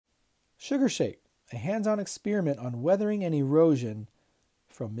Sugar Shake, a hands-on experiment on weathering and erosion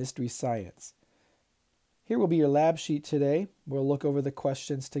from Mystery Science. Here will be your lab sheet today. We'll look over the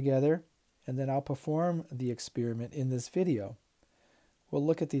questions together, and then I'll perform the experiment in this video. We'll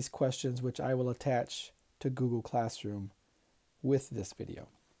look at these questions, which I will attach to Google Classroom with this video.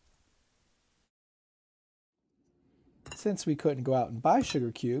 Since we couldn't go out and buy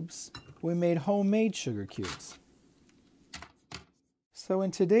sugar cubes, we made homemade sugar cubes. So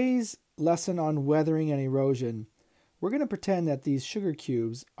in today's lesson on weathering and erosion, we're going to pretend that these sugar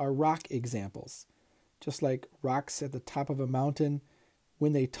cubes are rock examples. Just like rocks at the top of a mountain,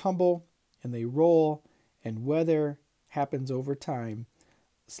 when they tumble and they roll and weather happens over time,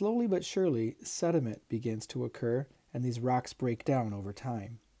 slowly but surely sediment begins to occur and these rocks break down over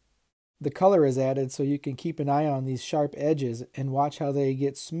time. The color is added so you can keep an eye on these sharp edges and watch how they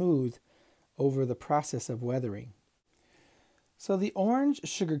get smooth over the process of weathering. So the orange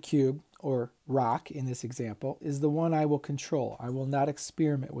sugar cube, or rock in this example, is the one I will control. I will not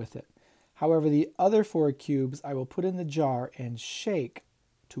experiment with it. However, the other 4 cubes I will put in the jar and shake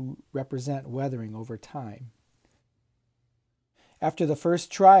to represent weathering over time. After the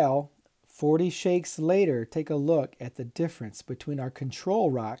first trial, 40 shakes later, take a look at the difference between our control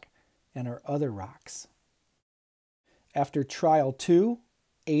rock and our other rocks. After trial 2,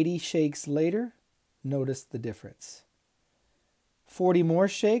 80 shakes later, notice the difference. 40 more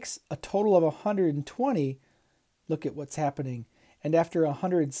shakes, a total of 120, look at what's happening. And after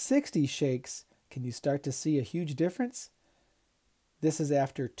 160 shakes, can you start to see a huge difference? This is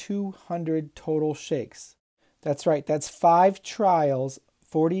after 200 total shakes. That's right, that's 5 trials,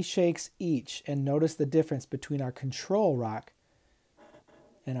 40 shakes each, and notice the difference between our control rock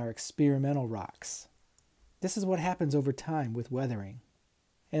and our experimental rocks. This is what happens over time with weathering.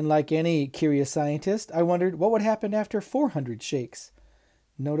 And like any curious scientist, I wondered what would happen after 400 shakes.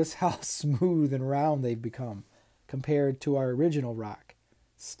 Notice how smooth and round they've become compared to our original rock,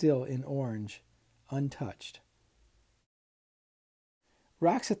 still in orange, untouched.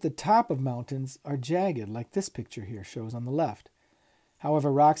 Rocks at the top of mountains are jagged, like this picture here shows on the left.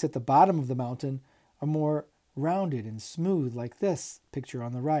 However, rocks at the bottom of the mountain are more rounded and smooth, like this picture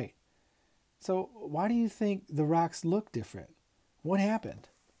on the right. So why do you think the rocks look different? What happened?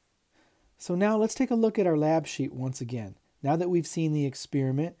 So now let's take a look at our lab sheet once again. Now that we've seen the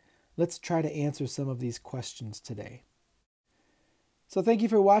experiment, let's try to answer some of these questions today. So thank you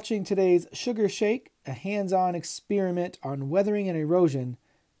for watching today's Sugar Shake, a hands-on experiment on weathering and erosion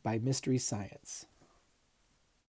by Mystery Science.